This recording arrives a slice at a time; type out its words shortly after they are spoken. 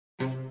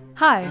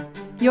Hi,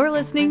 you're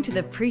listening to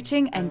the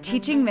preaching and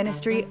teaching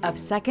ministry of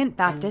Second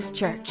Baptist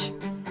Church.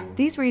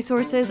 These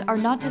resources are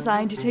not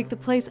designed to take the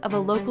place of a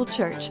local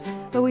church,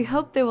 but we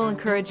hope they will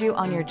encourage you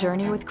on your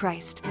journey with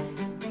Christ.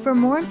 For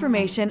more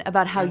information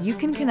about how you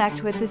can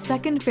connect with the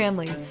Second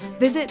family,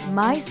 visit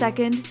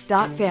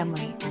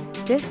mysecond.family.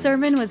 This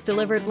sermon was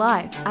delivered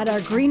live at our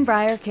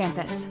Greenbrier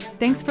campus.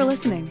 Thanks for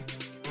listening.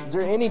 Is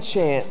there any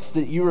chance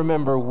that you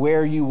remember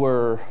where you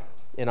were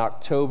in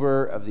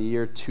October of the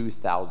year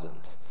 2000?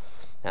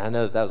 And I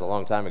know that was a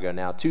long time ago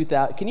now.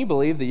 Can you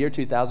believe the year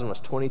 2000 was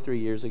 23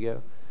 years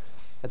ago?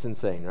 That's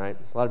insane, right?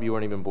 A lot of you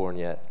weren't even born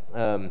yet.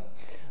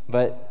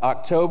 But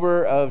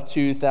October of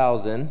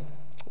 2000,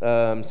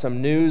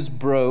 some news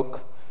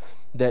broke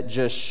that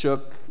just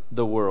shook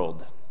the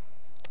world.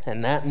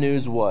 And that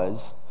news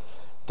was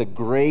the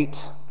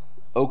great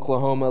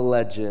Oklahoma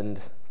legend,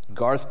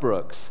 Garth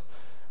Brooks,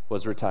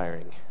 was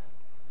retiring.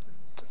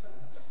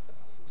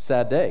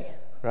 Sad day,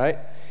 right?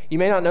 You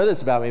may not know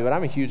this about me, but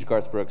I'm a huge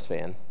Garth Brooks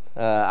fan.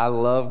 I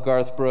love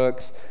Garth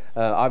Brooks.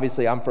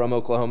 Obviously, I'm from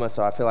Oklahoma,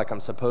 so I feel like I'm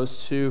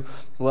supposed to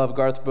love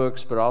Garth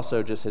Brooks, but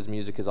also just his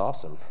music is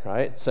awesome,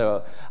 right?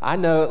 So I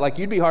know, like,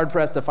 you'd be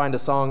hard-pressed to find a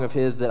song of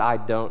his that I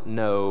don't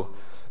know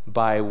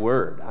by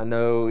word. I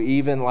know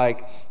even,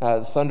 like,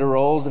 Thunder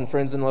Rolls and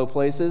Friends in Low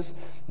Places,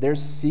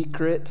 there's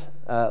secret,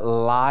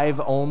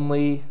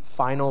 live-only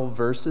final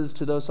verses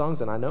to those songs,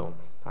 and I know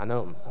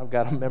them. I've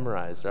got them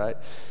memorized, right?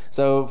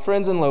 So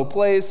Friends in Low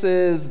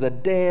Places, The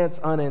Dance,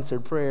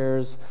 Unanswered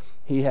Prayers.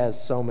 He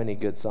has so many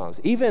good songs.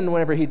 Even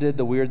whenever he did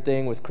The Weird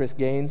Thing with Chris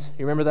Gaines,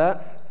 you remember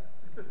that?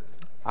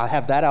 I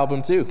have that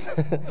album too.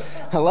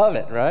 I love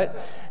it, right?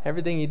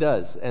 Everything he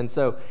does. And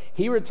so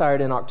he retired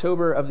in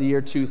October of the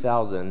year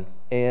 2000,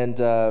 and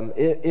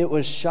it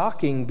was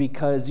shocking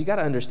because you got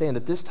to understand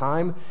at this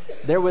time,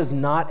 there was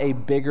not a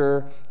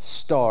bigger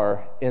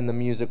star in the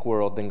music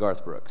world than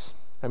Garth Brooks.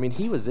 I mean,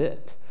 he was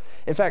it.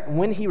 In fact,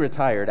 when he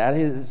retired,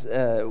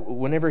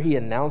 whenever he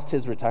announced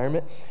his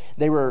retirement,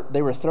 they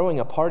were throwing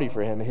a party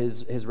for him.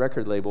 His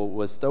record label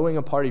was throwing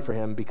a party for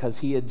him because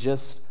he had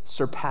just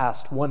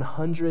surpassed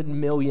 100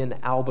 million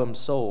albums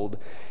sold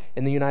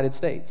in the United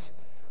States.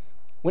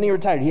 When he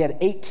retired, he had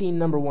 18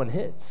 number one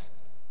hits.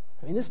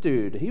 I mean, this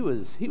dude, he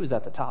was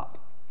at the top.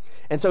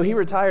 And so he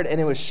retired,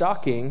 and it was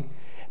shocking,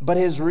 but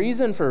his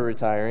reason for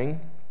retiring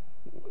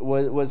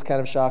was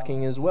kind of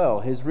shocking as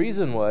well. His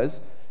reason was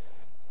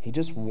he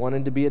just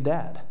wanted to be a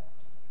dad.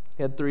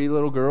 He had 3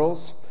 little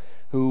girls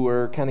who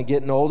were kind of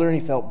getting older, and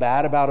he felt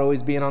bad about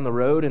always being on the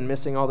road and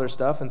missing all their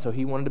stuff, and so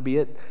he wanted to be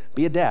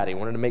a dad. He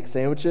wanted to make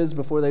sandwiches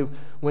before they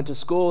went to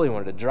school. He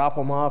wanted to drop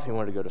them off. He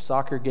wanted to go to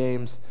soccer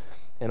games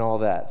and all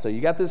that. So you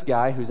got this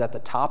guy who's at the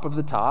top of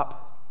the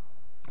top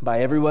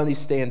by everybody's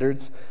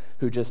standards,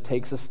 who just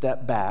takes a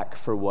step back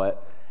for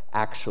what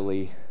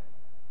actually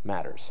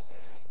matters.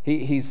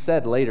 He's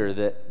said later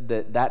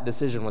that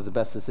decision was the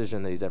best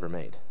decision that he's ever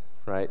made.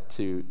 Right,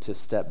 to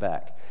step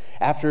back.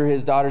 After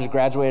his daughters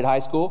graduated high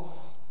school,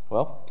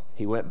 well,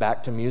 he went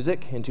back to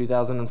music. In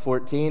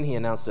 2014, he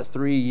announced a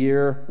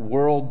 3-year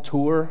world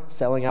tour,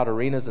 selling out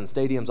arenas and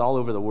stadiums all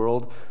over the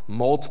world,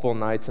 multiple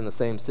nights in the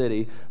same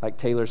city, like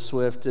Taylor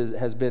Swift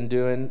has been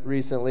doing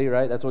recently,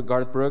 right? That's what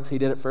Garth Brooks, he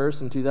did it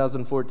first in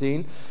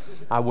 2014.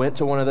 I went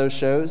to one of those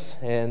shows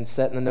and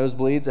sat in the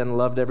nosebleeds and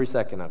loved every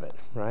second of it,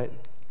 right?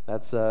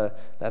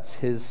 That's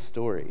his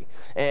story.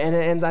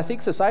 And I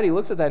think society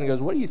looks at that and goes,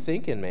 what are you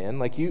thinking, man?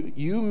 Like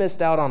you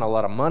missed out on a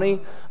lot of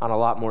money, on a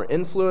lot more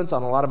influence,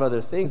 on a lot of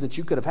other things that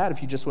you could have had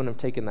if you just wouldn't have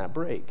taken that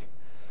break.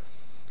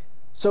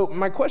 So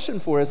my question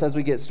for us as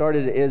we get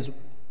started is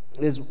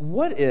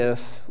what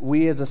if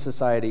we as a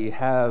society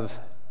have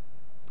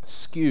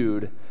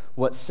skewed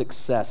what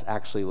success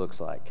actually looks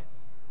like?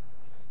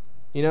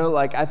 You know,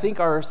 like I think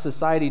our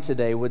society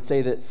today would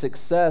say that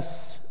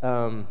success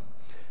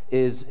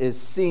is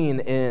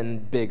seen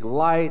in big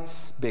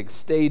lights, big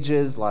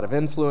stages, a lot of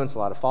influence, a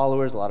lot of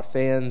followers, a lot of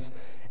fans,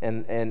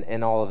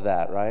 and all of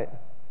that, right?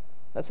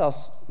 That's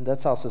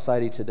how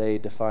society today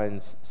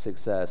defines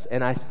success.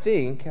 And I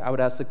think I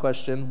would ask the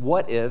question,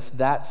 what if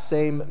that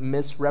same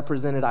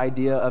misrepresented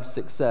idea of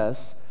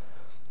success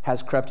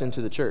has crept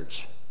into the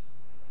church?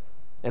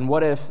 And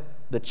what if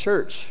the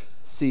church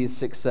sees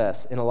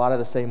success in a lot of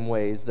the same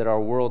ways that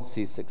our world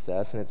sees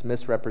success, and it's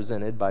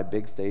misrepresented by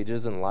big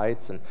stages and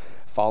lights and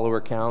follower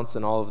counts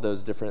and all of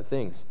those different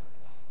things,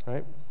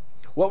 right?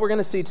 What we're going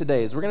to see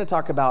today is we're going to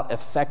talk about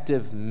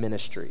effective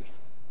ministry.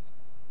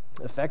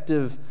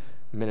 Effective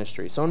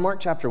ministry. So in Mark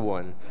chapter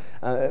 1,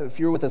 if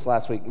you were with us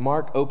last week,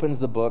 Mark opens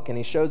the book and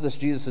he shows us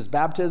Jesus'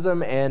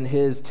 baptism and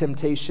his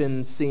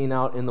temptation scene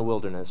out in the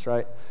wilderness,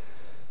 right?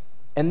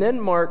 And then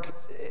Mark,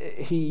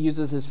 he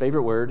uses his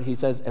favorite word. He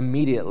says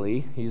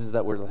immediately. He uses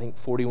that word, I think,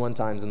 41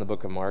 times in the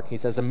book of Mark. He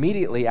says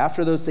immediately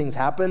after those things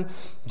happen,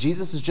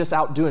 Jesus is just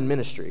out doing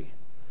ministry.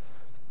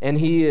 And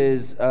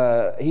he's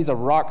a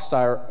rock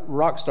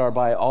star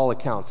by all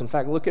accounts. In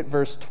fact, look at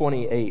verse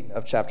 28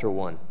 of chapter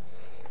 1.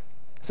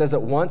 It says,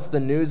 at once the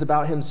news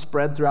about him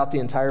spread throughout the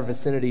entire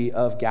vicinity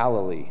of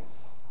Galilee.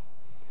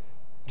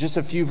 just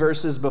a few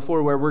verses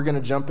before where we're going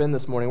to jump in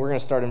this morning. We're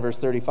going to start in verse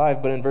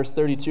 35, but in verse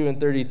 32 and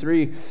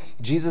 33,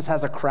 Jesus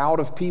has a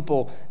crowd of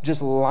people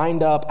just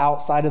lined up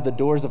outside of the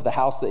doors of the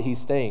house that he's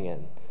staying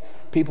in.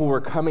 People were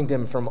coming to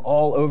him from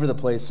all over the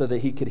place so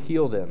that he could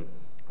heal them,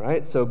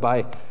 right? So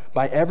by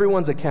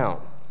everyone's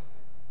account,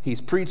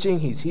 he's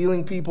preaching, he's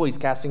healing people, he's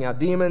casting out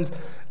demons,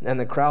 and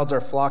the crowds are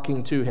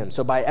flocking to him.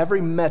 So by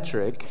every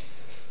metric,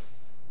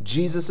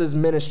 Jesus'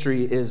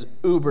 ministry is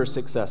uber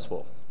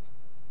successful,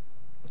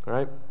 all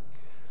right?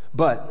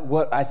 But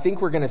what I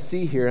think we're going to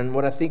see here and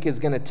what I think is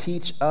going to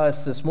teach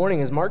us this morning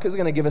is Mark is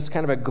going to give us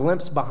kind of a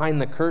glimpse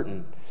behind the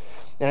curtain.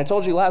 And I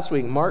told you last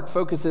week, Mark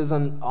focuses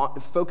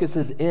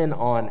in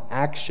on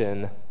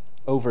action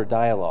over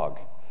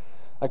dialogue.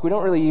 Like, we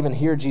don't really even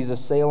hear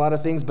Jesus say a lot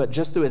of things, but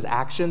just through his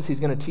actions,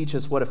 he's going to teach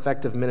us what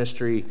effective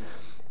ministry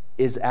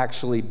is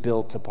actually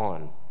built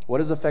upon. What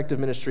does effective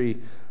ministry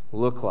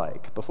look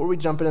like? Before we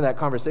jump into that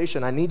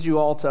conversation, I need you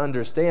all to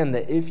understand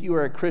that if you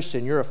are a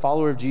Christian, you're a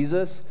follower of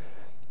Jesus,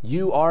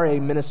 you are a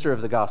minister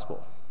of the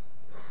gospel,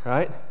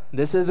 right?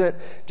 This isn't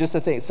just a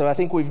thing. So I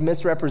think we've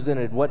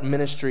misrepresented what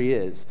ministry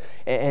is,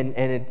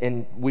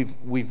 and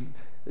we've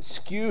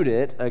skewed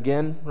it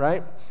again,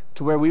 right,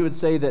 to where we would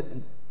say that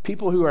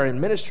people who are in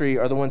ministry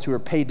are the ones who are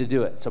paid to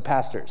do it, so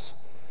pastors.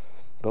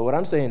 But what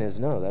I'm saying is,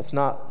 no, that's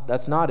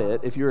not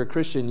it. If you're a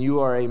Christian, you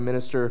are a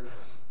minister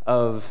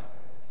of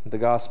the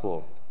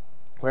gospel.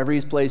 Wherever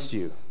he's placed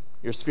you,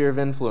 your sphere of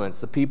influence,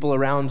 the people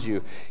around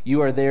you, you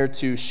are there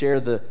to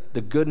share the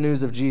good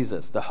news of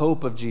Jesus, the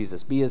hope of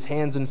Jesus, be his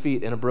hands and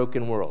feet in a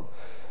broken world.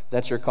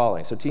 That's your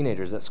calling. So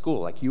teenagers at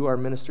school, like, you are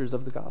ministers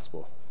of the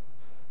gospel,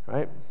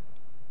 right?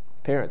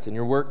 Parents in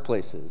your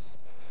workplaces,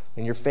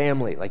 in your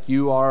family, like,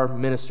 you are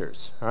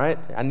ministers, all right?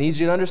 I need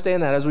you to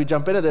understand that as we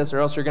jump into this, or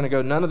else you're going to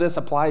go, none of this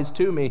applies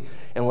to me.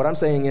 And what I'm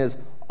saying is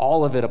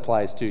all of it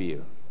applies to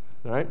you,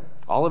 all right?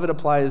 All of it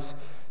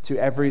applies to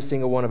every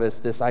single one of us,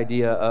 this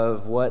idea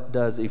of what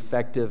does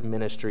effective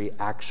ministry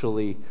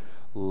actually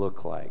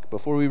look like.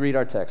 Before we read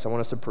our text, I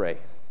want us to pray,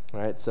 all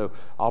right? So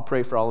I'll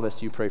pray for all of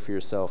us. You pray for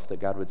yourself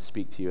that God would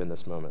speak to you in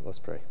this moment. Let's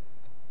pray.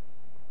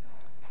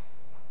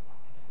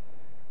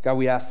 God,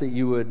 we ask that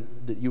you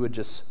would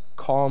just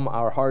calm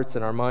our hearts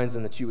and our minds,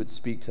 and that you would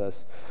speak to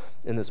us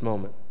in this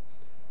moment.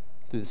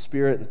 Through the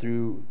Spirit and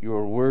through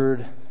your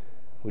word,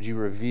 would you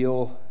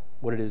reveal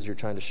what it is you're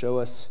trying to show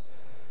us?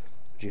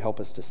 Would you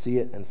help us to see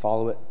it and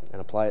follow it and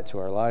apply it to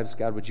our lives?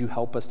 God, would you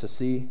help us to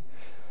see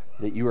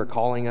that you are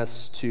calling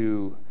us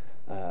to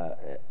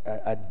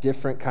a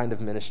different kind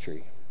of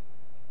ministry,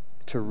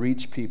 to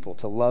reach people,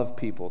 to love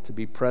people, to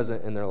be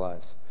present in their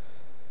lives?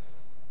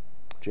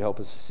 Would you help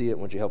us to see it?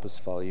 Would you help us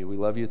to follow you? We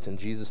love you. It's in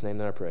Jesus' name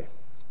that I pray.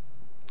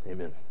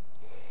 Amen.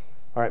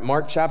 All right,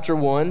 Mark chapter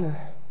 1,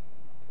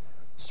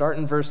 start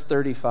in verse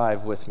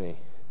 35 with me.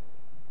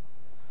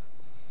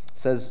 It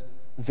says,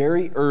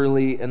 very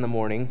early in the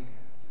morning,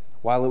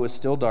 while it was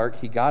still dark,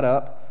 he got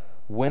up,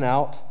 went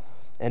out,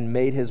 and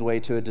made his way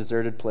to a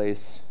deserted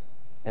place,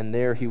 and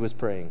there he was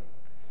praying.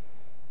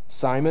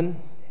 Simon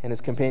and his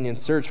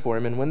companions searched for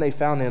him, and when they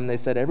found him, they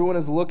said, everyone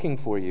is looking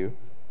for you.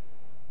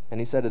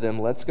 And he said to them,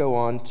 let's go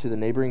on to the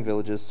neighboring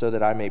villages so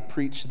that I may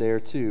preach there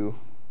too.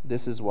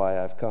 This is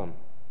why I've come.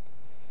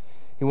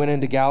 He went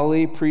into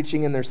Galilee,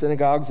 preaching in their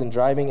synagogues and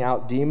driving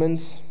out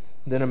demons.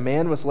 Then a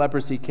man with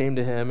leprosy came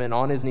to him and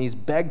on his knees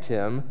begged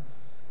him,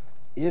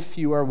 if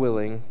you are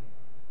willing,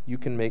 you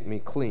can make me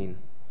clean.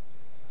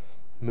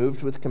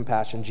 Moved with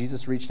compassion,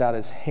 Jesus reached out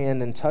his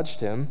hand and touched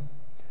him.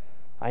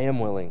 I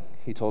am willing,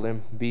 he told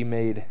him, be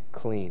made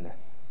clean.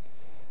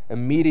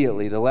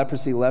 Immediately the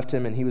leprosy left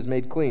him and he was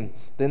made clean.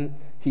 Then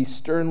he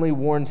sternly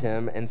warned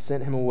him and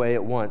sent him away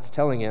at once,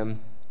 telling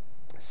him,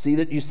 see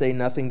that you say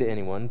nothing to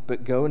anyone,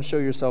 but go and show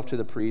yourself to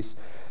the priests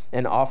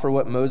and offer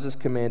what Moses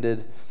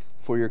commanded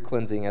for your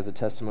cleansing as a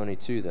testimony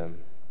to them.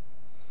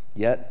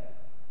 Yet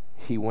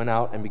he went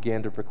out and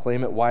began to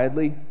proclaim it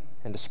widely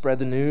and to spread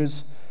the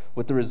news,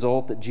 with the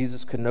result that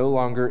Jesus could no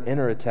longer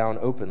enter a town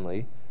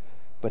openly,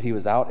 but he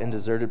was out in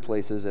deserted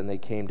places and they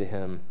came to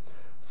him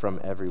from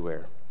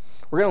everywhere.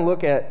 We're going to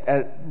look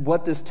at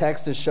what this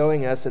text is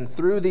showing us, and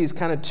through these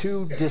kind of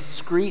two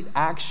discrete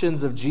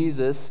actions of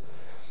Jesus,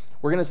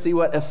 we're going to see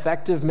what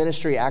effective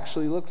ministry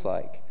actually looks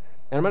like.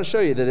 And I'm going to show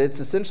you that it's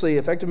essentially,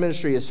 effective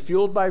ministry is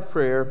fueled by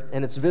prayer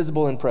and it's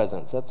visible in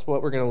presence. That's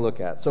what we're going to look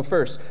at. So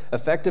first,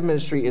 effective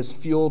ministry is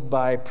fueled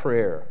by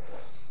prayer.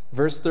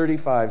 Verse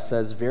 35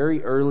 says,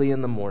 very early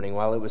in the morning,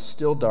 while it was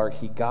still dark,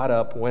 he got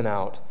up, went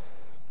out,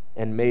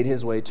 and made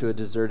his way to a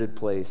deserted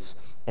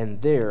place,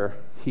 and there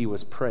he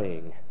was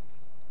praying.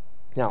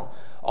 Now,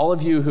 all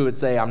of you who would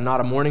say, I'm not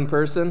a morning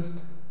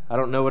person, I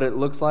don't know what it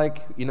looks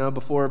like,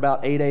 before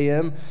about 8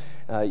 a.m.,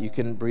 you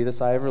can breathe a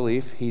sigh of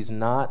relief. He's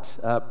not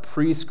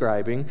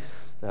prescribing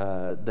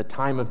the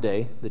time of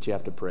day that you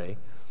have to pray.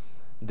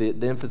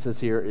 The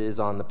emphasis here is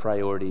on the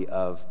priority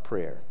of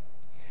prayer.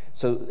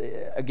 So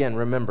again,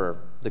 remember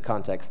the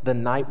context. The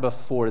night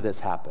before this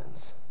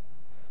happens,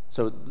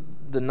 So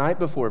the night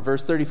before,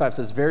 verse 35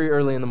 says very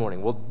early in the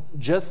morning. Well,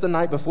 just the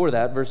night before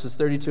that, verses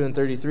 32 and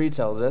 33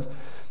 tells us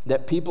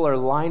that people are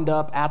lined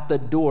up at the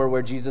door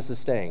where Jesus is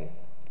staying,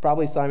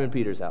 probably Simon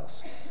Peter's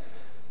house.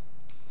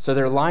 So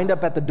they're lined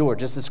up at the door,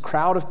 just this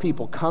crowd of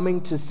people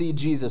coming to see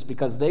Jesus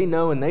because they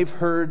know and they've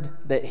heard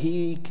that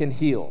he can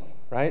heal,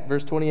 right?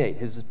 Verse 28,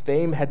 his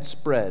fame had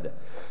spread.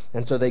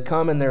 And so they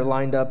come and they're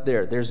lined up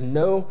there. There's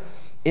no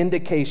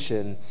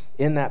indication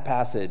in that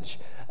passage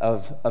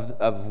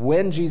of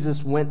when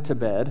Jesus went to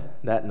bed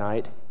that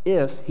night,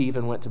 if he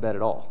even went to bed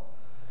at all.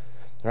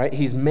 Right?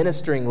 He's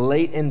ministering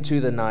late into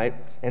the night,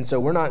 and so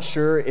we're not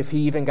sure if he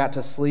even got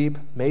to sleep.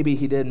 Maybe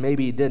he did,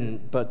 maybe he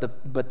didn't. But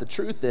the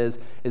truth is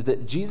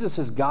that Jesus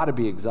has got to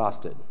be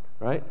exhausted,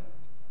 right?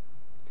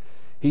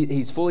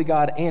 He's fully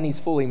God and he's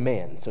fully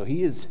man. So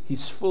he's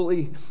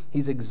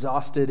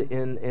exhausted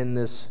in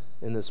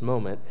this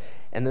moment.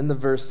 And then the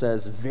verse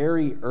says,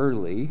 very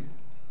early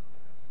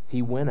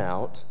he went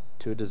out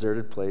to a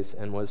deserted place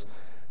and was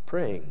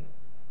praying.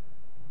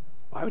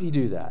 Why would he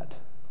do that?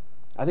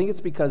 I think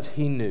it's because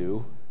he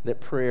knew that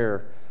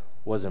prayer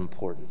was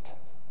important.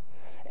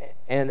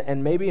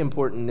 And maybe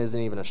important isn't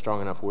even a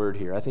strong enough word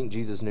here. I think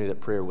Jesus knew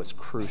that prayer was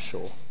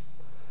crucial.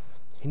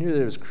 He knew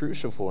that it was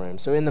crucial for him.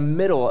 So in the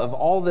middle of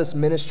all this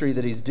ministry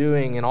that he's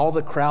doing and all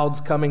the crowds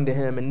coming to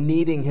him and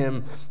needing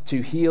him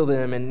to heal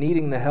them and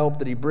needing the help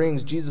that he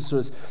brings, Jesus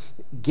was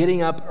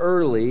getting up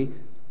early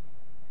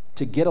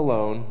to get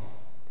alone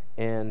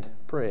and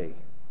pray.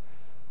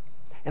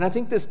 And I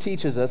think this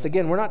teaches us,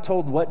 again, we're not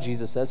told what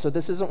Jesus says, so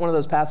this isn't one of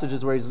those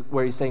passages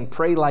where he's saying,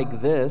 pray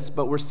like this,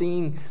 but we're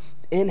seeing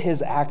in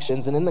his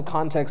actions and in the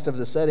context of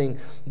the setting,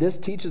 this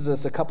teaches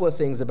us a couple of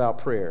things about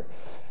prayer.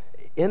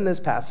 In this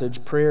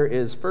passage, prayer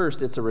is,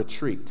 first, it's a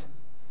retreat.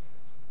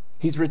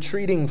 He's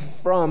retreating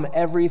from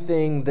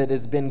everything that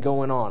has been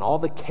going on, all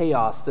the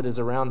chaos that is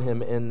around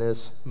him in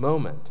this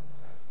moment.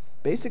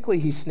 Basically,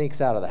 he sneaks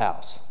out of the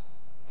house.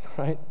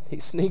 Right? He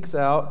sneaks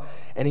out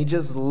and he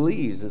just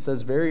leaves. It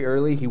says very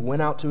early he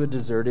went out to a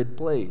deserted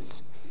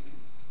place.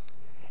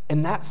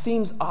 And that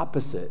seems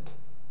opposite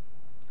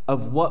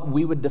of what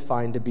we would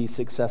define to be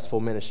successful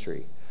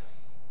ministry.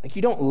 Like,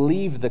 you don't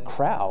leave the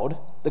crowd.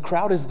 The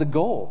crowd is the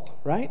goal,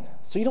 right?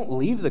 So you don't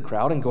leave the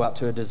crowd and go out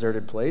to a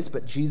deserted place,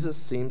 but Jesus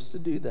seems to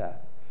do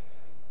that.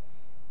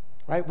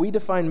 Right? We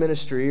define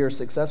ministry or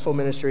successful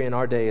ministry in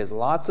our day as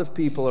lots of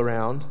people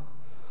around,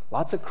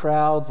 lots of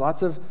crowds,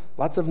 lots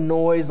of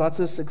noise, lots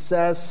of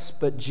success,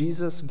 but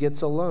Jesus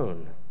gets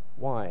alone.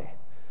 Why?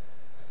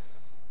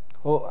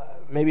 Well,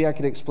 maybe I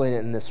could explain it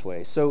in this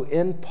way. So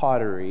in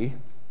pottery,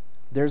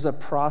 there's a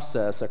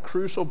process, a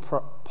crucial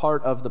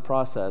part of the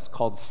process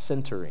called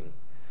sintering.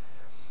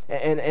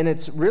 And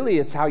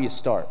it's how you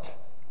start.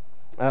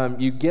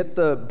 You get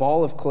the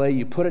ball of clay,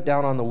 you put it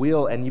down on the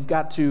wheel, and you've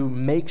got to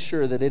make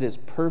sure that it is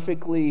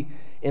perfectly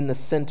in the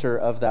center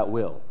of that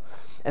wheel.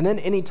 And then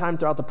anytime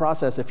throughout the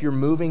process, if you're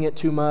moving it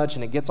too much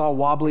and it gets all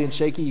wobbly and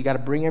shaky, you got to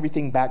bring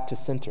everything back to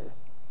center.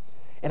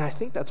 And I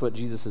think that's what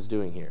Jesus is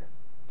doing here.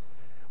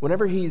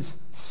 Whenever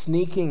he's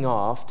sneaking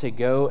off to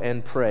go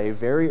and pray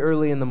very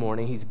early in the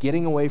morning, he's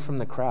getting away from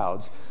the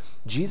crowds,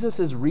 Jesus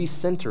is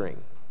recentering.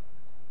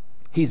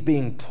 He's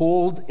being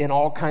pulled in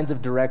all kinds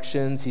of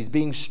directions. He's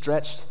being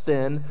stretched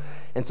thin.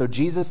 And so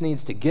Jesus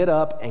needs to get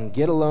up and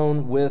get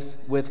alone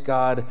with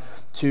God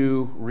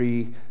to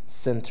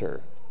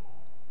recenter.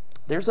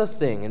 There's a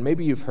thing, and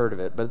maybe you've heard of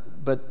it,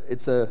 but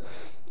it's a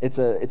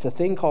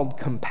thing called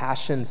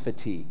compassion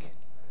fatigue.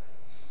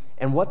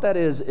 And what that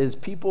is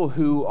people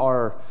who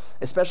are,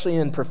 especially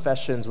in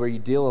professions where you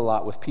deal a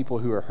lot with people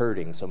who are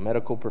hurting, so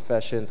medical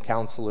professions,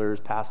 counselors,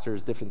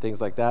 pastors, different things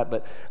like that,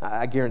 but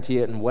I guarantee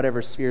it in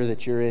whatever sphere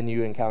that you're in,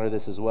 you encounter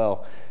this as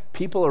well.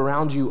 People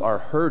around you are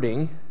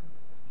hurting.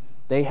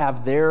 They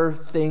have their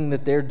thing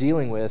that they're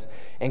dealing with.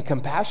 And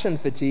compassion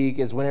fatigue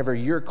is whenever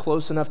you're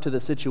close enough to the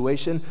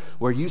situation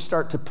where you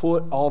start to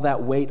put all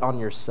that weight on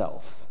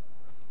yourself,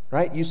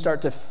 right? You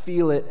start to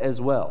feel it as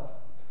well.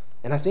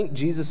 And I think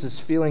Jesus is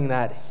feeling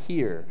that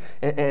here.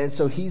 And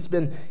so he's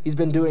been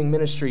doing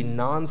ministry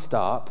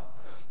nonstop.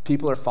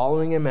 People are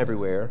following him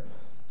everywhere.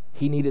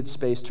 He needed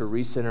space to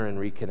recenter and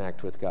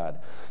reconnect with God.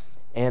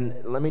 And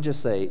let me just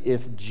say,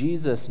 if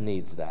Jesus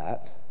needs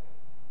that,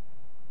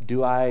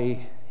 do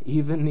I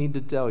even need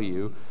to tell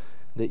you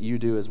that you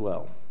do as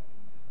well,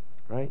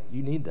 right?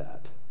 You need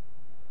that.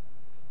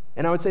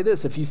 And I would say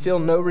this, if you feel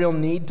no real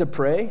need to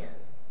pray,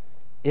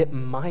 it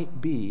might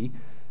be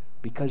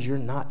because you're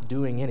not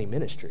doing any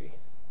ministry.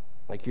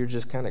 Like you're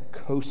just kind of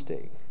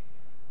coasting.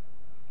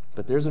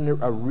 But there's a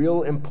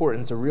real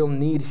importance, a real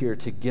need here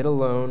to get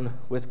alone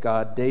with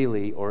God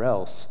daily, or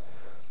else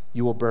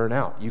you will burn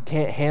out. You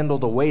can't handle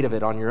the weight of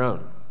it on your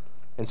own.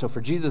 And so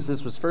for Jesus,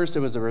 this was first, it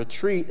was a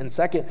retreat, and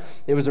second,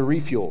 it was a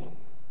refuel.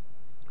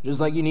 Just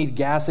like you need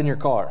gas in your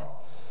car.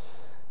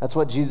 That's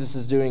what Jesus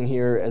is doing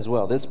here as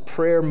well. This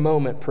prayer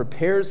moment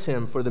prepares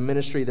him for the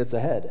ministry that's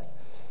ahead.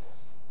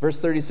 Verse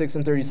 36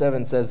 and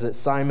 37 says that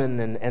Simon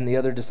and the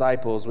other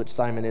disciples, which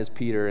Simon is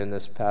Peter in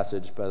this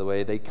passage, by the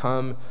way, they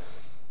come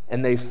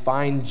and they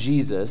find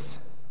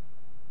Jesus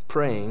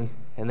praying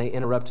and they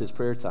interrupt his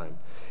prayer time.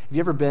 Have you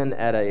ever been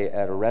at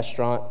a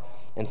restaurant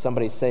and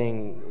somebody's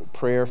saying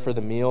prayer for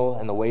the meal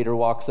and the waiter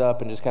walks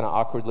up and just kind of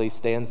awkwardly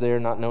stands there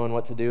not knowing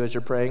what to do as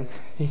you're praying?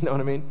 You know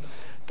what I mean?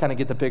 Kind of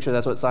get the picture.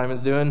 That's what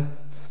Simon's doing.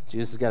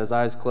 Jesus has got his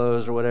eyes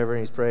closed or whatever, and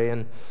he's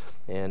praying,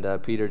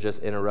 and Peter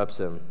just interrupts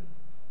him.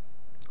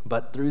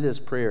 But through this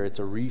prayer, it's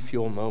a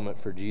refuel moment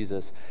for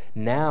Jesus.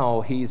 Now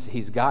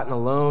he's gotten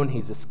alone,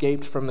 he's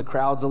escaped from the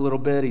crowds a little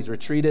bit, he's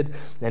retreated,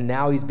 and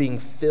now he's being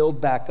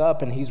filled back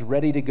up, and he's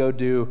ready to go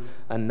do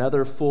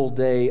another full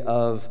day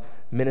of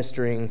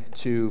ministering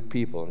to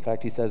people. In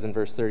fact, he says in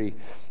verse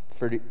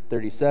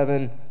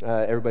 37,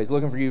 everybody's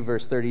looking for you.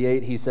 Verse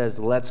 38, he says,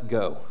 let's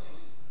go.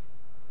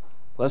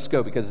 Let's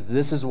go, because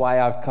this is why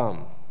I've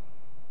come.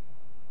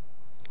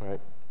 All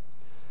right?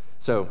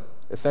 So,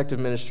 effective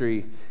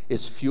ministry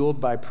is fueled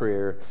by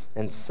prayer,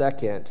 and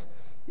second,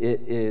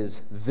 it is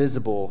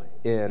visible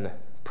in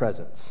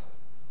presence.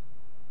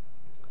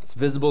 It's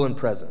visible in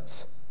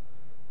presence.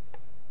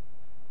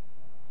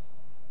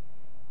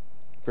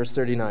 Verse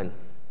 39.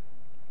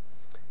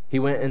 He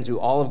went into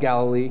all of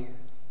Galilee,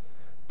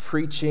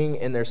 preaching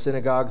in their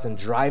synagogues and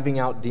driving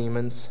out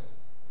demons.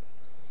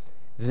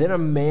 Then a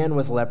man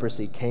with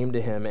leprosy came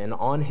to him and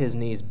on his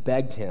knees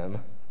begged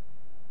him,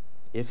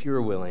 if you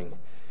are willing,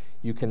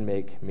 you can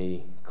make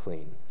me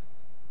clean.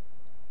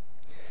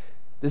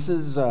 This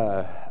is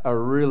a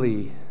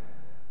really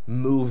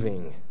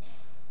moving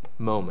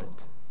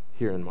moment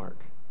here in Mark.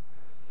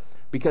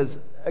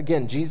 Because,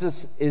 again,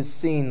 Jesus is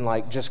seen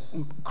like just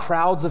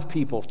crowds of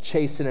people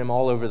chasing him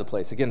all over the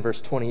place. Again,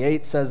 verse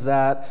 28 says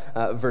that.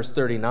 Verse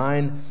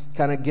 39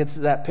 kind of gets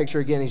that picture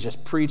again. He's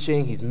just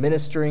preaching. He's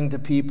ministering to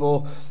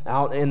people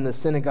out in the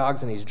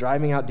synagogues, and he's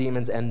driving out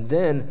demons. And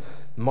then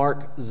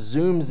Mark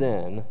zooms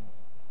in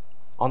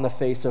on the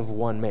face of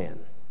one man.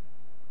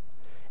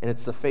 And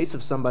it's the face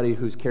of somebody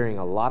who's carrying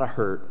a lot of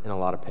hurt and a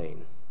lot of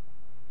pain.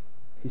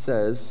 He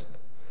says,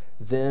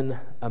 then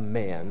a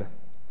man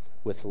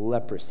with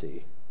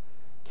leprosy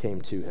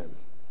came to him.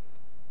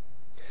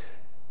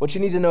 What you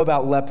need to know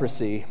about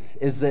leprosy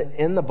is that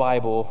in the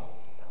Bible,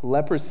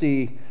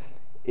 leprosy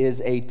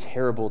is a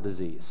terrible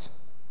disease.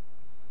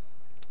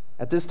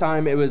 At this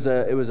time, it was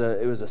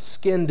a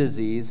skin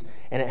disease,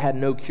 and it had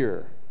no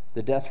cure.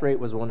 The death rate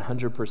was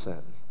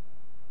 100%.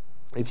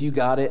 If you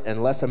got it,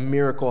 unless a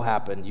miracle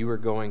happened, you were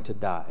going to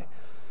die.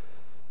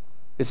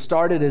 It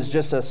started as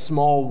just a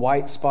small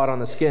white spot on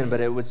the skin, but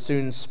it would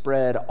soon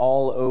spread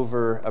all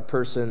over a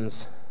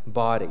person's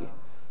body.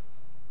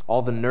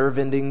 All the nerve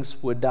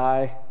endings would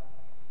die.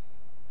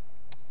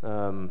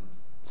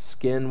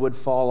 Skin would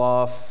fall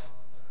off.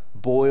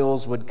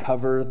 Boils would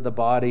cover the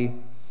body.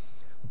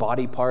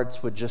 Body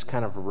parts would just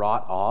kind of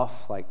rot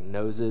off, like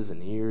noses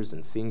and ears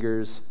and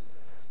fingers.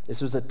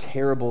 This was a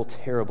terrible,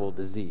 terrible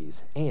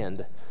disease,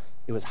 and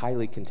it was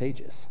highly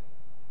contagious.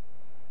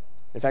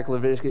 In fact,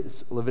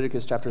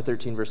 Leviticus chapter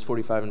 13, verse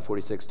 45 and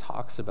 46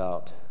 talks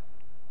about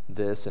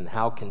this and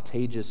how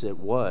contagious it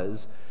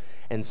was.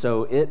 And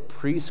so it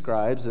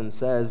prescribes and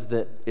says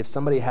that if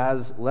somebody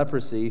has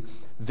leprosy,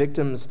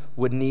 victims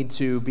would need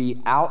to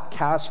be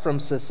outcast from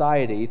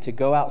society to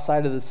go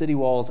outside of the city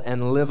walls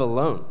and live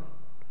alone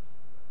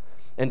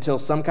until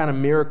some kind of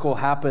miracle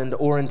happened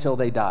or until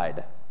they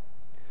died.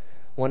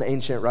 One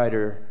ancient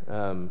writer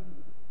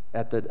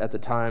at the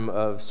time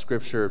of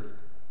Scripture,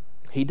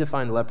 he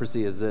defined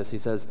leprosy as this. He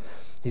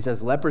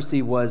says,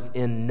 leprosy was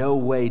in no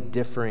way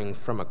differing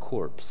from a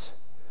corpse.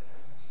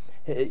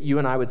 You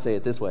and I would say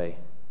it this way.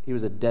 He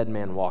was a dead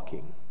man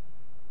walking,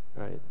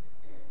 right?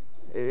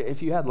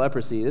 If you had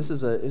leprosy, this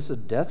is a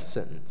death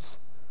sentence.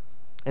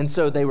 And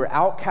so they were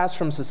outcast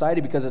from society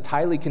because it's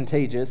highly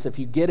contagious. If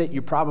you get it,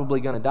 you're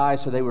probably going to die.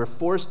 So they were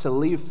forced to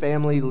leave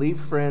family, leave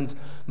friends,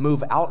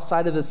 move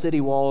outside of the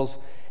city walls,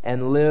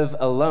 and live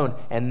alone.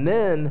 And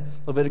then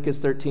Leviticus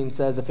 13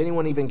 says if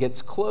anyone even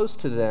gets close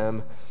to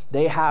them,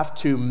 they have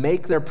to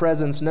make their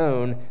presence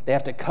known. They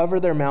have to cover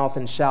their mouth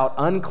and shout,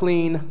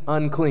 unclean,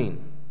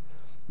 unclean.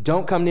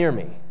 Don't come near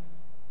me.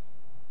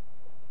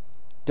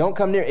 Don't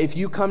come near. If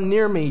you come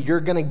near me,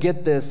 you're going to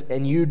get this,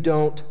 and you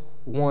don't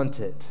want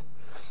it.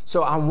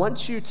 So I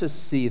want you to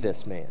see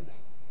this man,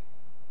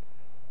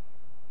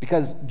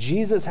 because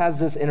Jesus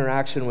has this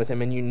interaction with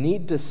him, and you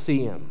need to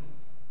see him.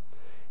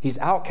 He's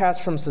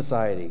outcast from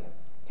society.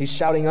 He's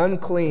shouting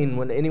unclean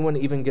when anyone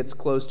even gets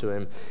close to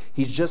him.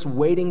 He's just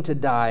waiting to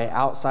die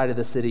outside of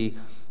the city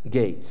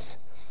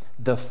gates.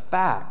 The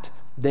fact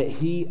that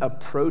he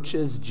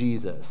approaches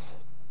Jesus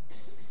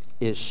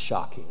is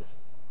shocking,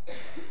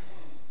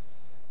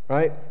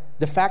 right?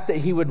 The fact that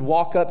he would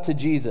walk up to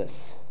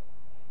Jesus.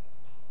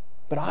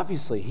 But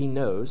obviously he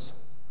knows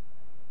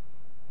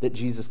that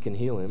Jesus can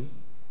heal him.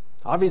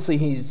 Obviously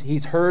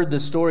he's heard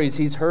the stories.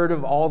 He's heard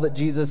of all that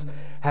Jesus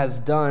has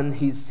done.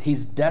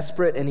 He's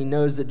desperate, and he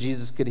knows that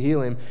Jesus could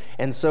heal him.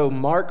 And so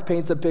Mark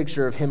paints a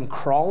picture of him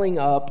crawling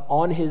up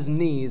on his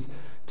knees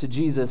to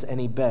Jesus, and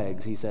he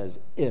begs. He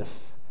says,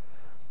 if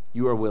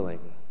you are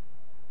willing,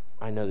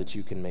 I know that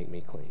you can make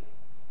me clean.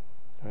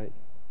 Right?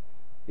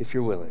 If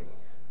you're willing.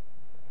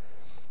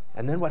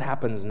 And then what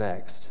happens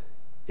next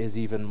is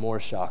even more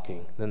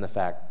shocking than the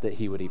fact that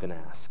he would even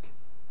ask.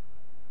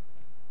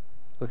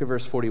 Look at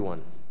verse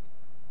 41.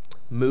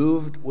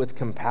 Moved with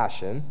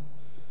compassion,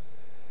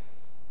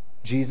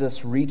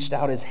 Jesus reached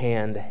out his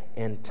hand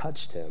and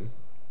touched him.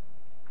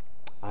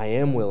 I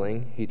am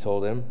willing, he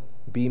told him,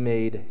 be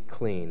made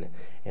clean.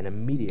 And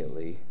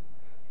immediately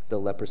the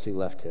leprosy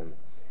left him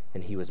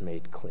and he was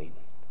made clean.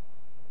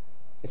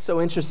 It's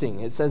so interesting.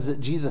 It says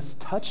that Jesus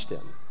touched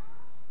him.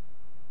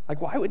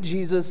 Like, why would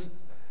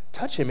Jesus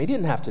touch him? He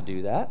didn't have to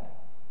do that.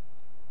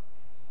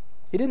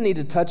 He didn't need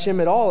to touch him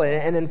at all.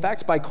 And in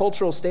fact, by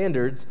cultural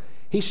standards,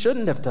 he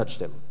shouldn't have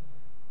touched him.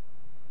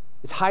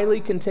 It's highly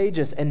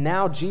contagious. And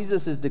now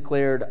Jesus is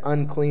declared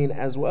unclean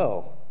as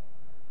well.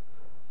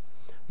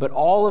 But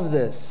all of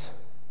this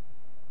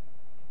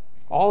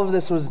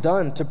was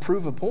done to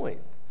prove a point.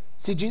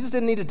 See, Jesus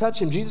didn't need to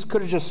touch him. Jesus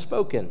could have just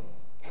spoken,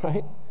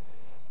 right?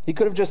 He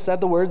could have just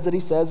said the words that he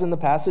says in the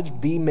passage,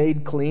 be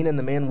made clean, and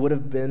the man would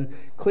have been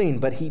clean.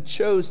 But he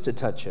chose to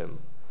touch him.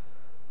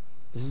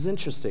 This is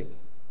interesting.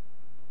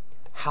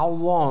 How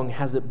long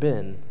has it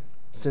been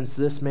since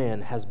this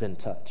man has been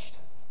touched?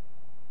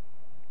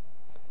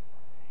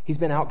 He's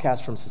been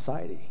outcast from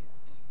society.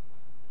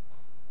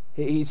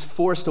 He's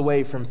forced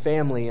away from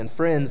family and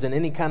friends and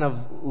any kind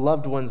of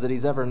loved ones that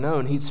he's ever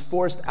known. He's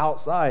forced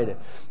outside.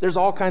 There's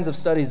all kinds of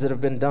studies that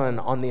have been done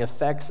on the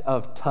effects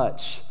of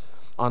touch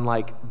on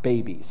like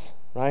babies,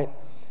 right?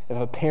 If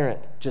a parent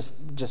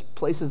just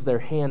places their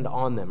hand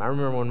on them. I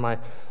remember when my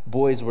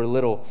boys were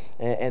little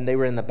and they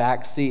were in the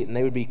back seat and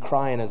they would be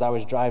crying as I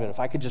was driving. If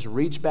I could just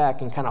reach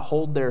back and kind of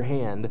hold their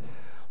hand,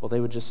 well, they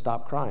would just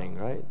stop crying,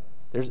 right?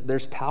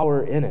 There's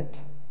power in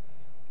it.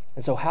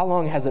 And so how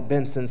long has it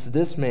been since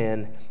this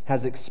man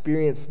has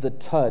experienced the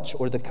touch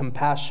or the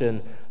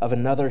compassion of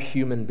another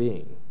human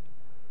being?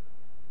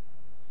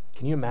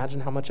 Can you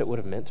imagine how much it would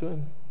have meant to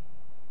him?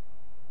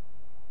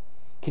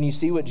 Can you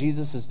see what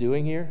Jesus is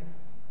doing here?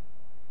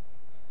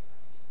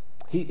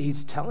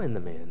 He's telling the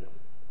man,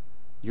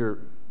 you're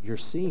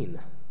seen,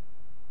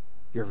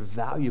 you're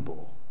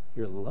valuable,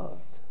 you're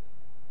loved,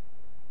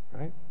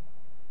 right?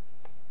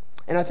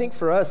 And I think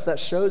for us, that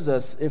shows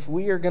us if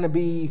we are going to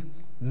be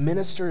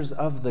ministers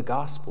of the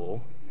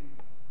gospel,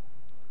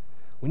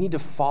 we need to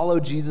follow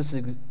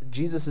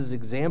Jesus's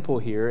example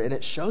here, and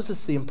it shows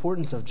us the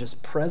importance of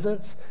just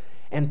presence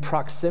and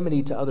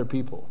proximity to other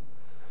people.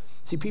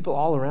 See, people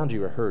all around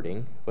you are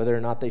hurting, whether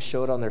or not they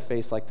show it on their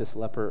face like this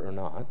leper or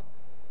not.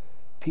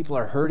 People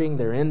are hurting,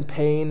 they're in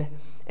pain,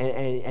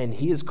 and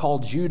he has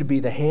called you to be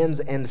the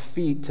hands and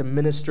feet to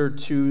minister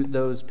to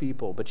those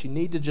people. But you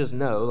need to just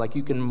know, like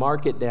you can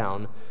mark it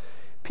down,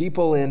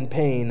 people in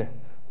pain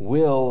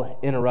will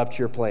interrupt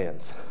your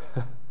plans.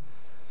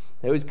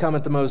 They always come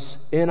at the most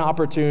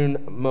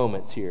inopportune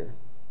moments here.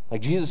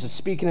 Like Jesus is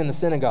speaking in the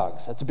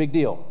synagogues. That's a big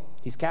deal.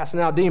 He's casting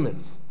out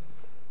demons.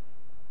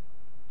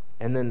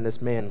 And then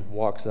this man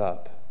walks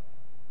up.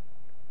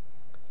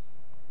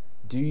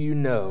 Do you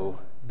know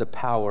the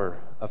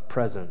power of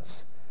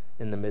presence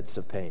in the midst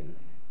of pain?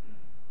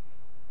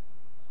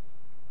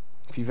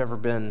 If you've ever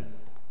been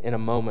in a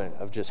moment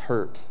of just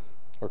hurt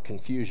or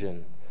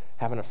confusion,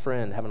 having a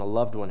friend, having a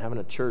loved one, having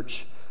a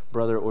church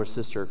brother or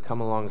sister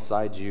come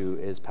alongside you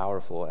is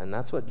powerful. And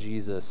that's what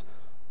Jesus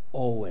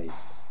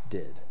always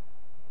did.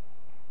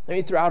 I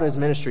mean, throughout his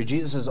ministry,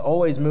 Jesus is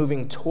always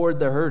moving toward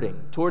the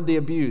hurting, toward the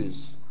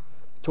abused,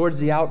 towards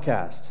the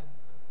outcast.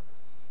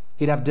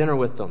 He'd have dinner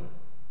with them.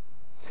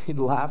 He'd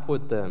laugh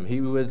with them.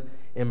 He would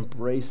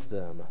embrace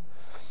them.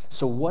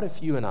 So what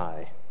if you and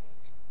I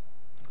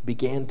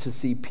began to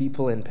see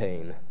people in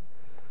pain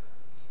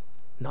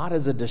not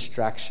as a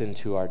distraction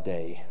to our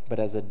day, but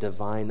as a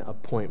divine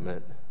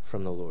appointment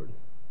from the Lord?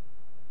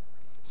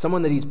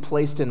 Someone that he's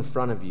placed in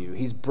front of you,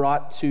 he's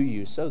brought to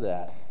you so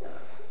that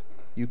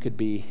you could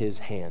be his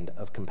hand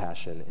of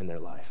compassion in their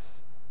life.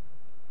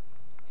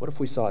 What if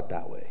we saw it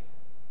that way?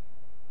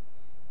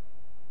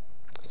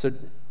 So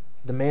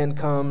the man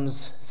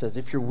comes, says,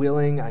 if you're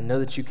willing, I know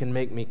that you can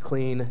make me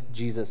clean.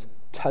 Jesus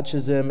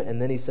touches him,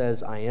 and then he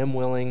says, I am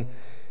willing,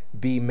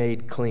 be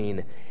made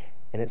clean.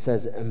 And it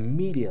says,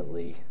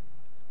 immediately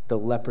the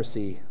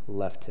leprosy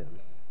left him.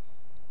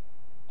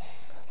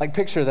 Like,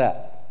 picture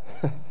that.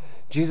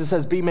 Jesus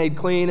says, be made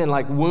clean, and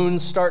like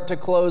wounds start to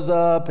close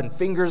up, and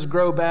fingers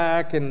grow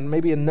back, and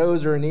maybe a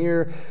nose or an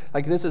ear.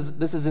 Like, this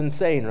is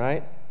insane,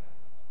 right?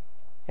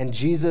 And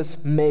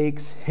Jesus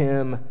makes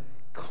him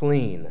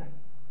clean.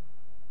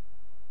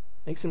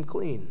 Makes him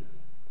clean.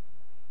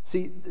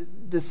 See,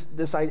 this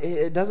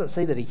it doesn't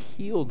say that he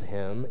healed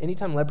him.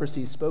 Anytime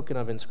leprosy is spoken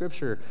of in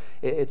Scripture,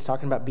 it's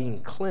talking about being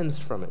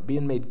cleansed from it,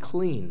 being made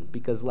clean,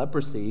 because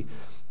leprosy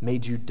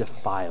made you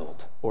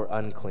defiled or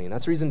unclean.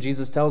 That's the reason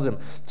Jesus tells him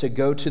to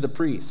go to the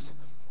priest.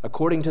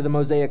 According to the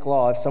Mosaic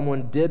law, if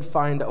someone did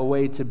find a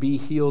way to be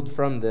healed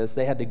from this,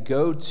 they had to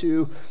go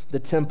to the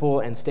temple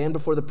and stand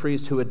before the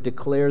priest who would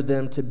declare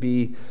them to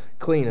be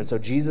clean. And so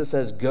Jesus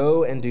says,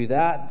 go and do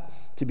that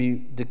to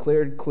be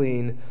declared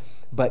clean,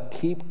 but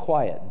keep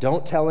quiet.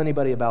 Don't tell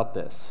anybody about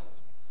this.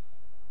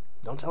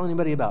 Don't tell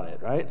anybody about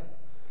it, right?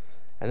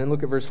 And then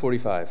look at verse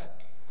 45.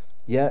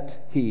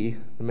 Yet he,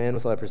 the man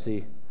with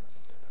leprosy,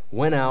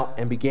 went out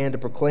and began to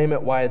proclaim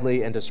it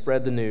widely and to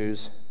spread the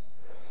news,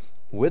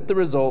 with the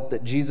result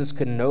that Jesus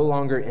could no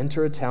longer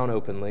enter a town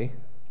openly,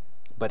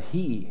 but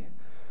he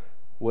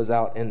was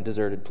out in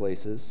deserted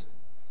places,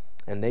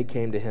 and they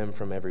came to him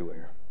from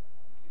everywhere.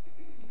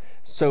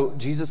 So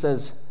Jesus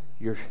says,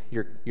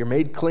 you're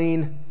made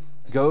clean.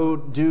 Go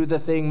do the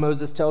thing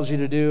Moses tells you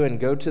to do and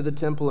go to the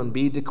temple and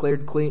be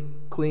declared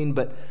clean,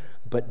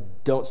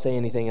 but don't say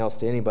anything else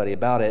to anybody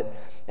about it.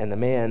 And the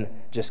man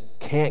just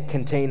can't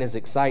contain his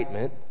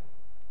excitement,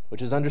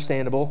 which is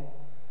understandable.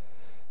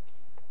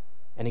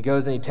 And he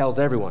goes and he tells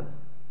everyone.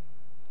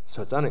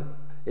 So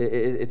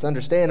it's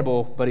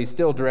understandable, but he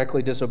still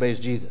directly disobeys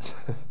Jesus,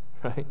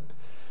 right?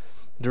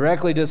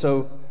 Directly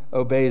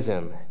disobeys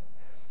him.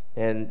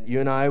 And you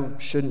and I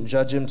shouldn't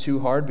judge him too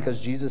hard because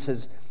Jesus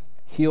has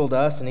healed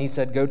us, and he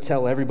said, go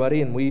tell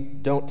everybody, and we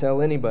don't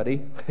tell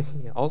anybody,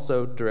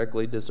 also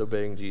directly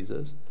disobeying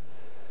Jesus.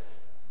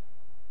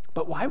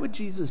 But why would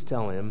Jesus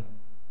tell him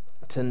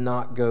to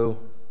not go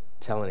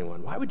tell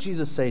anyone? Why would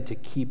Jesus say to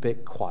keep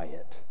it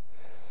quiet?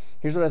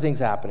 Here's what I think is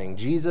happening.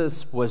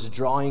 Jesus was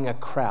drawing a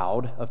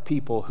crowd of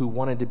people who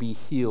wanted to be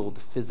healed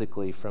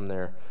physically from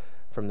their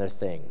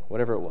thing,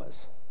 whatever it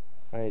was.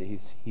 Right?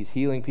 He's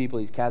healing people,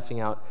 he's casting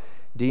out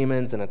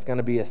demons, and it's going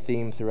to be a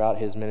theme throughout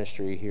his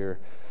ministry here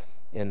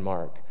in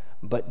Mark.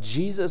 But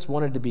Jesus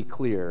wanted to be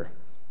clear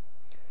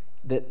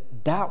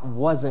that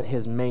wasn't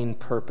his main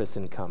purpose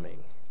in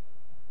coming.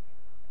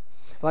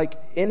 Like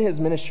in his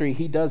ministry,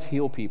 he does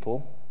heal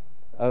people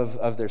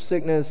of their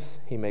sickness.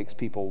 He makes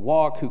people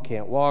walk who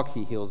can't walk.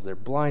 He heals their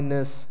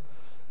blindness.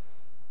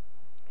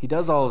 He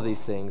does all of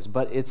these things,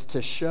 but it's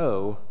to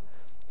show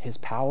his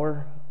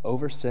power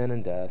over sin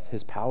and death,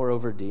 his power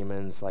over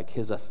demons, like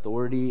his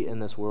authority in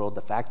this world,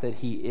 the fact that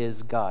he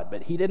is God.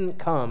 But he didn't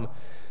come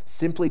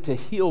simply to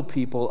heal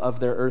people of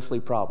their earthly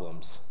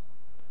problems.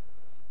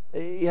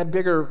 He had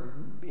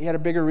a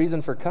bigger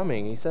reason for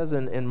coming. He says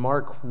in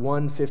Mark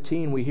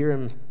 1:15, we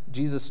hear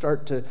Jesus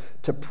start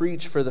to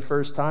preach for the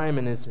first time,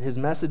 and his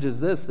message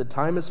is this: the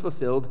time is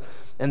fulfilled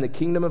and the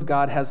kingdom of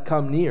God has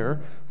come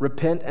near.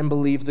 Repent and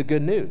believe the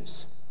good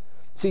news.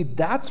 See,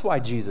 that's why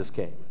Jesus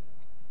came.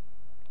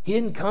 He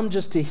didn't come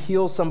just to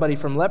heal somebody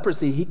from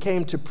leprosy. He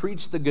came to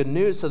preach the good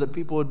news so that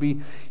people would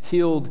be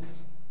healed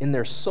in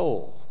their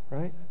soul,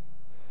 right?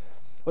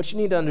 What you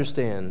need to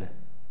understand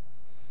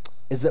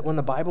is that when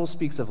the Bible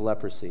speaks of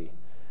leprosy,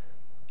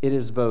 it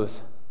is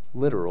both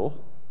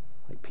literal,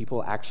 like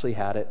people actually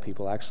had it,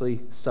 people actually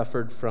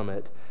suffered from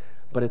it,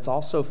 but it's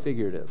also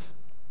figurative.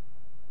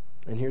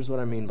 And here's what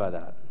I mean by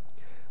that.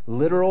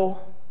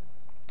 Literal,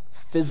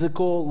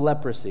 physical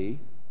leprosy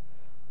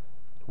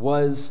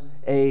was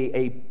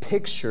a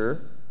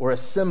picture or a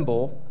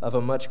symbol of a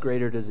much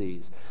greater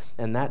disease.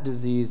 And that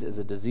disease is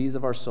a disease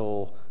of our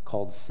soul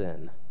called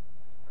sin.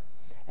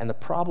 And the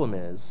problem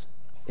is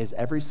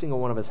every single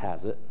one of us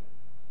has it.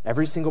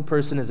 Every single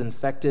person is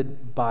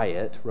infected by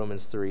it,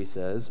 Romans 3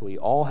 says. We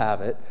all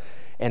have it.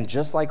 And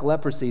just like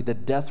leprosy, the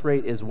death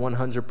rate is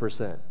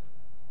 100%.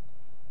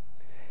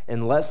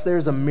 Unless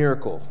there's a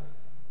miracle,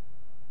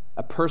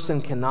 a person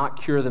cannot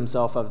cure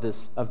themselves of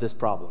this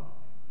problem.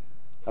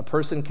 A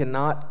person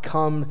cannot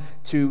come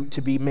to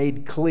be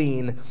made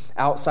clean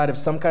outside of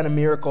some kind of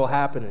miracle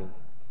happening.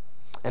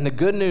 And the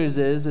good news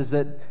is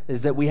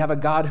that we have a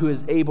God who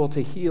is able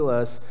to heal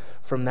us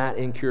from that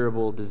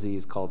incurable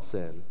disease called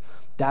sin.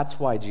 That's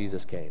why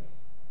Jesus came.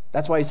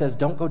 That's why he says,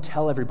 don't go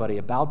tell everybody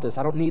about this.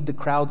 I don't need the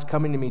crowds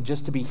coming to me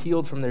just to be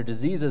healed from their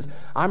diseases.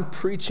 I'm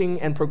preaching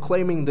and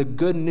proclaiming the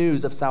good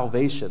news of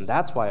salvation.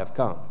 That's why I've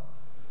come.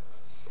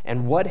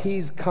 And what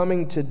he's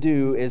coming to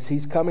do is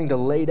he's coming to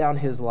lay down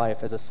his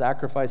life as a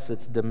sacrifice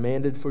that's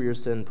demanded for your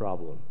sin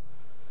problem.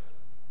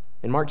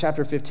 In Mark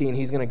chapter 15,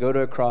 he's going to go to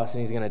a cross and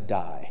he's going to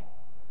die.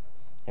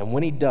 And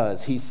when he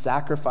does, he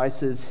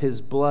sacrifices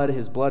his blood.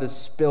 His blood is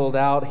spilled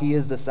out. He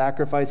is the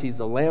sacrifice. He's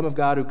the Lamb of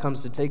God who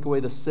comes to take away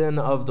the sin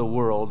of the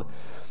world.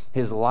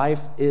 His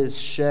life is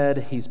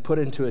shed. He's put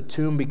into a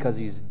tomb because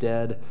he's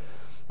dead.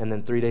 And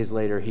then 3 days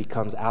later, he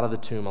comes out of the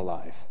tomb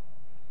alive.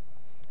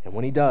 And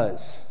when he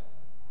does,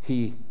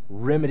 he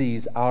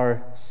remedies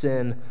our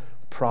sin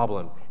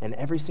problem. And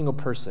every single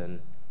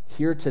person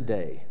here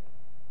today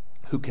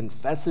who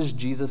confesses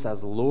Jesus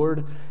as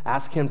Lord,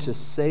 ask him to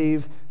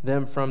save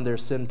them from their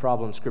sin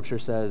problem, Scripture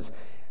says,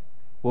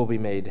 will be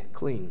made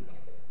clean.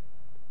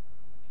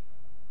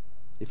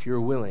 If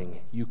you're willing,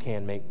 you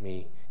can make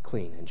me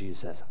clean. And Jesus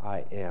says,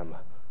 I am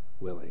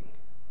willing.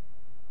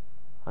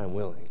 I'm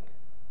willing.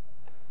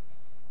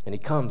 And he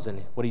comes,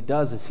 and what he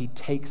does is he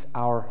takes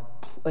our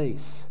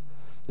place.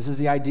 This is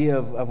the idea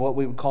of what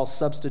we would call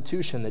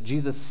substitution, that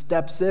Jesus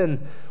steps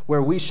in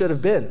where we should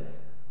have been.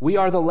 We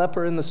are the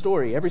leper in the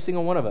story, every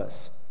single one of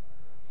us.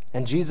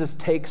 And Jesus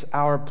takes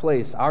our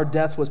place. Our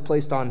death was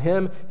placed on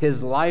him.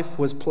 His life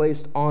was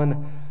placed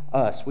on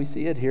us. We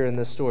see it here in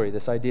this story,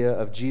 this idea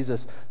of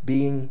Jesus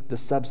being the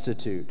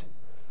substitute.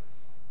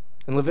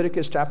 In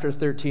Leviticus chapter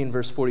 13,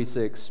 verse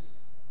 46,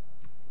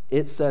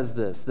 it says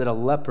this, that a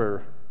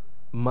leper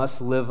must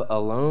live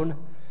alone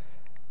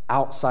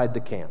outside the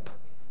camp.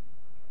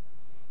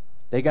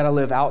 They got to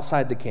live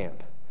outside the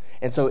camp.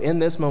 And so in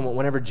this moment,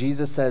 whenever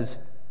Jesus says,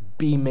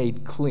 be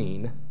made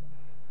clean,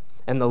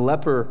 and the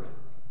leper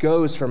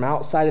goes from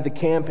outside of the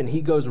camp and he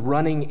goes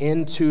running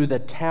into the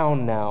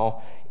town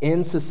now,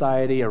 in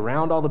society,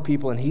 around all the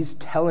people, and he's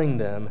telling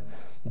them,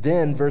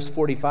 then verse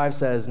 45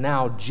 says,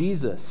 now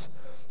Jesus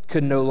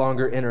could no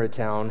longer enter a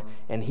town,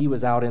 and he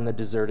was out in the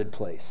deserted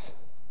place.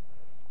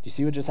 Do you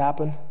see what just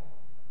happened?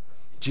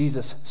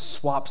 Jesus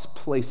swaps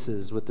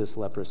places with this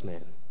leprous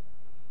man.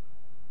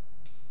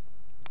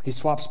 He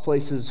swaps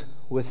places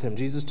with him.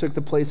 Jesus took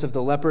the place of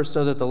the leper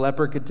so that the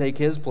leper could take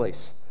his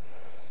place.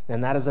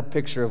 And that is a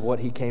picture of what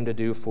he came to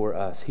do for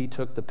us. He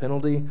took the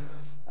penalty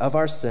of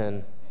our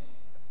sin,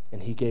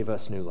 and he gave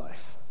us new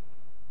life.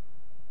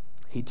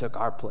 He took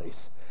our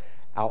place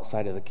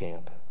outside of the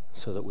camp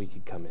so that we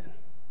could come in.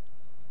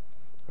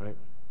 Right?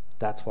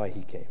 That's why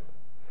he came.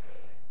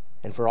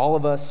 And for all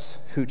of us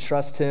who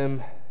trust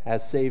him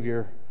as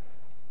Savior,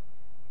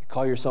 you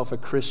call yourself a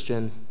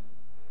Christian,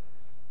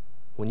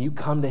 when you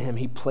come to him,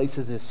 he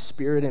places his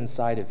Spirit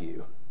inside of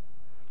you,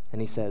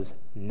 and he says,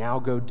 now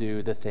go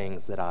do the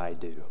things that I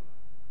do.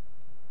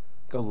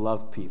 Go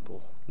love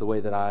people the way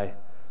that I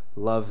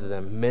love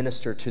them.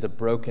 Minister to the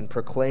broken.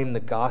 Proclaim the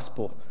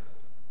gospel.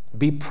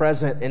 Be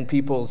present in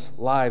people's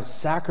lives.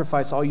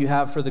 Sacrifice all you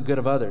have for the good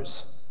of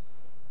others.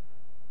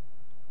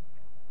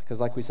 Because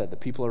like we said, the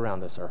people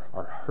around us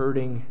are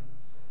hurting,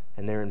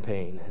 and they're in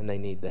pain, and they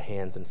need the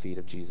hands and feet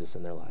of Jesus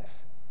in their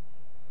life.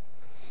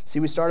 See,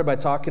 we started by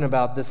talking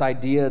about this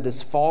idea,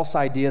 this false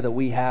idea that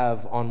we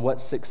have on what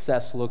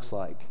success looks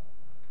like.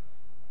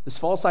 This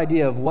false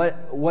idea of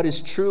what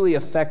is truly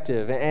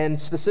effective. And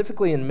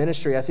specifically in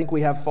ministry, I think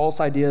we have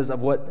false ideas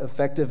of what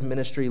effective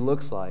ministry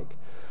looks like.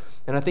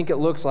 And I think it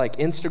looks like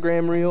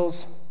Instagram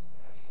reels.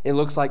 It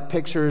looks like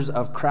pictures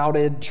of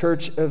crowded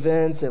church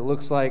events. It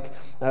looks like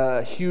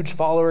huge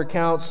follower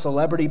counts,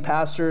 celebrity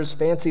pastors,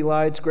 fancy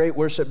lights, great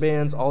worship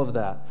bands, all of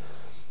that.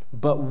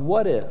 But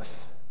what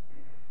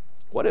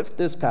if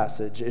this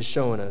passage is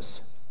showing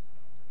us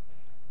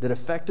that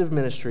effective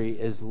ministry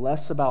is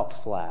less about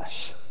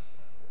flash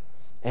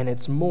and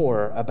it's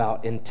more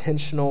about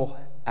intentional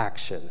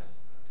action?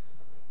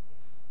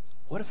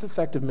 What if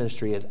effective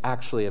ministry is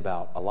actually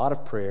about a lot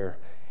of prayer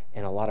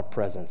and a lot of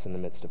presence in the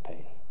midst of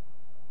pain?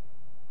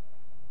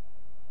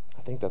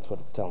 I think that's what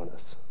it's telling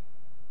us.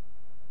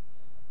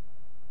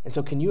 And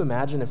so can you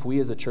imagine if we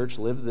as a church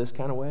lived this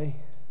kind of way?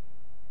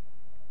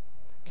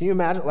 Can you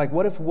imagine, like,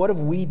 what if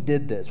we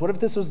did this? What if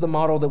this was the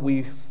model that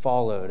we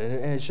followed? And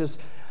it's just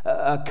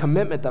a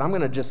commitment that I'm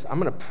going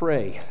to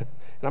pray,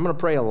 and I'm going to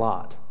pray a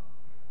lot.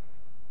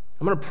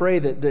 I'm going to pray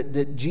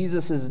that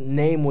Jesus'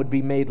 name would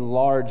be made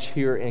large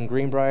here in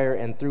Greenbrier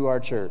and through our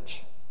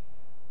church.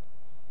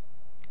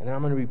 And then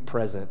I'm going to be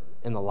present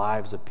in the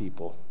lives of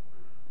people.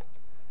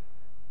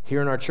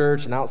 Here in our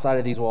church and outside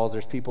of these walls,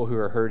 there's people who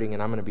are hurting,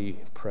 and I'm going to be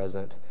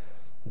present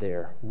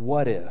there.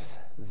 What if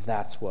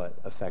that's what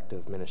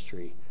effective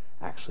ministry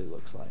actually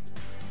looks like?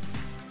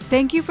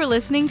 Thank you for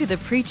listening to the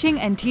preaching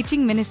and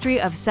teaching ministry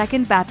of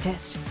Second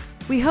Baptist.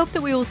 We hope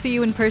that we will see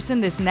you in person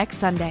this next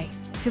Sunday.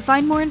 To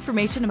find more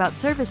information about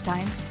service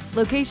times,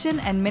 location,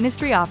 and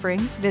ministry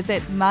offerings,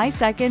 visit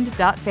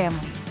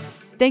mysecond.family.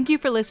 Thank you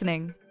for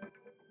listening.